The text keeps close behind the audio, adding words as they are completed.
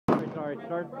right,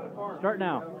 start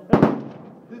now.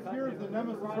 This here is the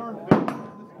Nemesis Arms Vanquish.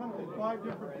 This comes in 5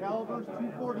 different calibers: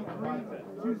 243,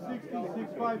 260,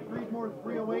 6.5 Creedmoor,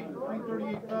 308, and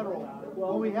 338 Federal.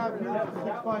 What we have here is a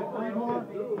 6.5 Creedmoor.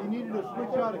 You needed to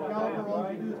switch out a caliber.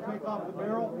 All you do is take off the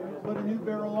barrel, put a new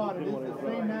barrel on. It is the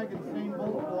same mag and same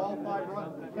bullet for all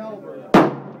 5 calibers.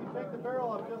 You take the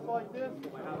barrel off just like this.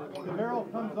 The barrel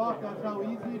comes off. That's how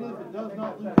easy it is. It does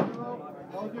not lose zero.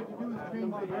 All you have to do is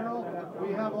change the barrel.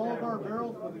 We have all of our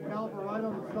barrels with the caliber right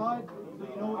on the side, so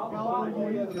you know what caliber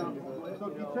you're using. So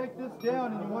if you take this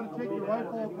down and you want to take your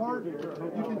rifle apart, you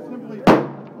can simply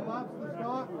collapse the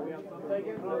stock,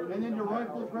 and then your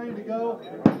rifle is ready to go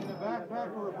in a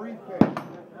backpack or a briefcase.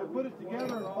 To put it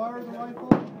together and fire the rifle,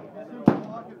 you simply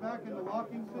lock it back in the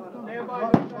locking system,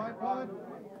 drop the tripod,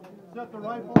 set the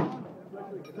rifle on.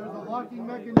 There's a locking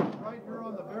mechanism right here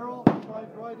on the barrel, it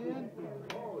slides right in,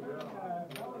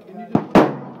 and you just put the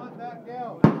barrel nut back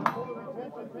down. Pull the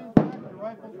retention pins back, your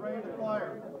rifle's ready to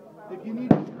fire. If you need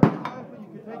to screw the rifle, you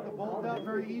can take the bolt out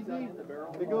very easy.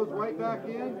 It goes right back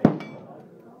in. And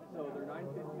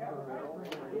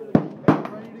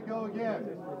ready to go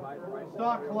again.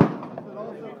 Stock collapses. It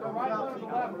also comes out so you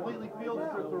can completely field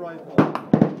strip the rifle.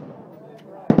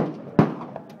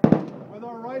 With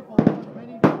our rifle, it has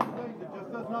many different things. It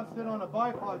just does not sit on a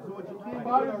bipod. So what you can do with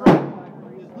our rifle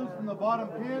is loosen the bottom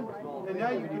pin, and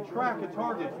now you can track a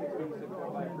target.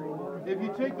 If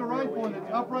you take the rifle in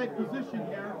its upright position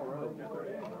here,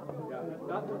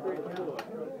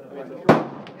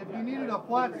 if you needed a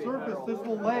flat surface, this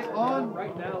will lay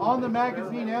on the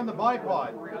magazine and the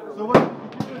bipod. So what you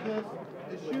can do with this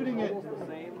is shooting it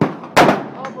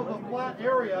off of a flat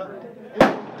area,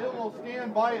 it will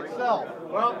stand by itself.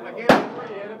 Well, I can't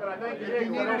agree in it, but I think if you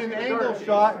needed an angle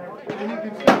shot, then you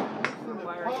can loosen the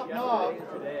top knob,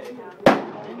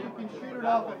 and you can shoot it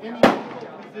off at any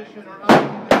position or not,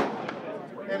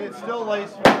 and it still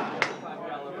lays flat.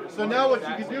 So now what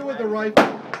you can do with the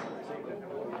rifle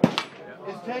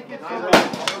is take it so that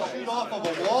it'll shoot off of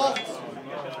a wall.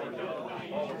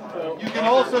 You can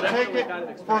also take it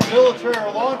for military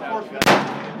or law enforcement.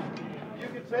 You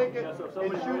can take it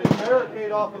and shoot a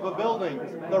barricade off of a building.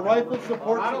 The rifle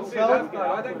supports itself.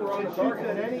 It shoots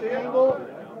at any angle,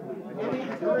 any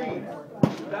degree.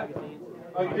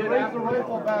 You can raise the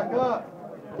rifle back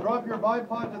up, drop your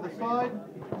bipod to the side,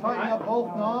 tighten up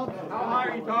both knobs. How high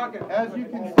are you talking? As you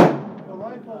can see, the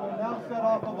rifle will now set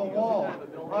off of a wall,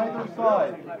 either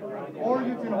side. Or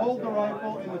you can hold the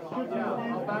rifle in the switching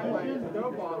stance position.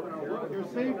 Your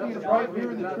safety is right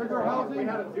here in the trigger housing.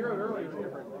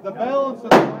 The balance of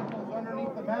the rifle is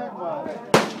underneath the mag well.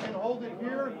 You can hold it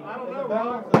here, and the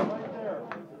balance is right there.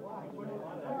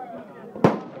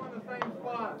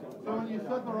 So when you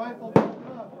set the rifle back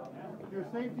up, your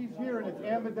safety's here and it's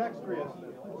ambidextrous.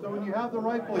 So when you have the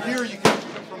rifle here, you can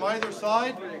shoot it from either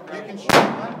side. You can shoot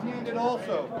left-handed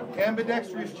also.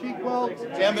 Ambidextrous cheek weld,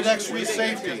 ambidextrous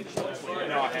safety.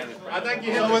 I think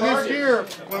you hit so with this here,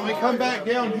 when we come back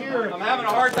down here, I'm having a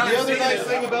hard time. The other nice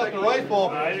thing about the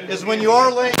rifle is when you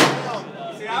are laying down,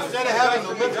 instead of having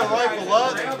to lift the rifle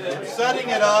up, setting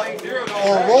it up,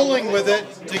 or rolling with it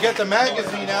to get the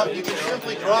magazine out, you can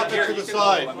simply drop it to the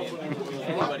side.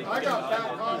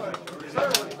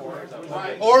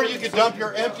 Or you could dump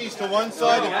your empties to one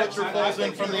side and put your fulls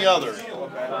in from the other.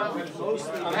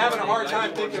 I'm having a hard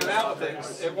time thinking it out.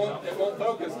 It won't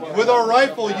focus well. With our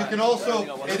rifle, you can also,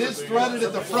 it is threaded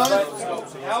at the front.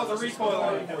 How's the recoil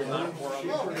on it?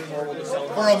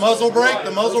 For a muzzle brake,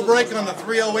 the muzzle brake on the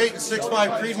 308 and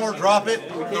 6.5 Creedmoor, drop it,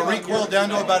 the recoil down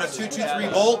to about a 223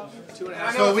 bolt.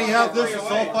 So we have this, it's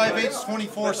all 5/8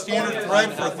 24 standard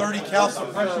thread for a 30 cal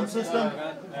suppression system,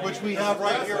 which we have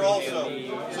right here also.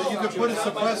 So you can put a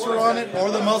suppressor on it or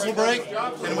the muzzle brake,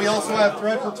 and we also have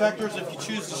thread protectors if you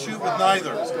choose to shoot with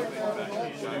neither.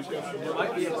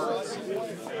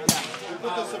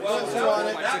 Put the suppressor on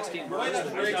it. And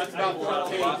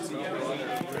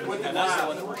that's the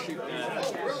one that we're shooting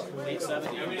at.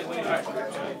 870.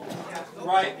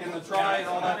 Right, and the try and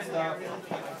all that stuff.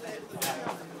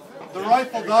 The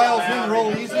rifle dials in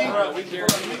real easy. We can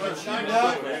shoot it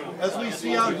out, as we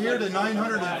see out here, to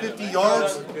 950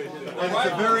 yards. And it's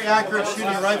a very accurate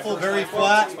shooting rifle, very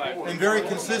flat and very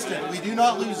consistent. We do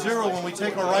not lose zero when we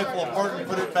take our rifle apart and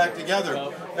put it back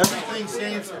together. Everything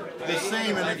stays the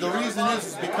same, and the reason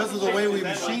is because of the way we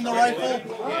machine the rifle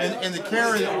and the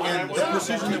care and the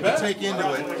precision that we take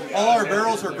into it. All our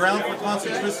barrels are ground for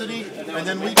concentricity, and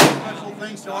then we do special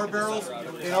things to our barrels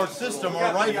in our system,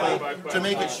 our rifle, to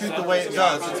make it shoot the way it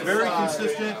does. It's very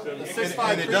consistent,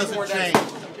 and it doesn't change.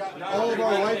 All of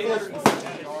our rifles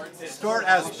start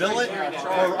as billet.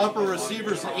 Our upper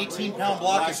receiver is an 18-pound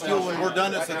block of steel. When we're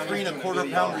done, it's a 3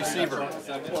 1/4 pound receiver.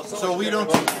 So we don't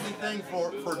take anything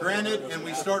for granted, and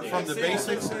we start from the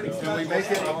basics, and we make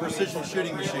it a precision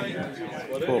shooting machine.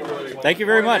 Cool. Thank you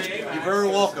very much. You're very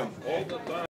welcome.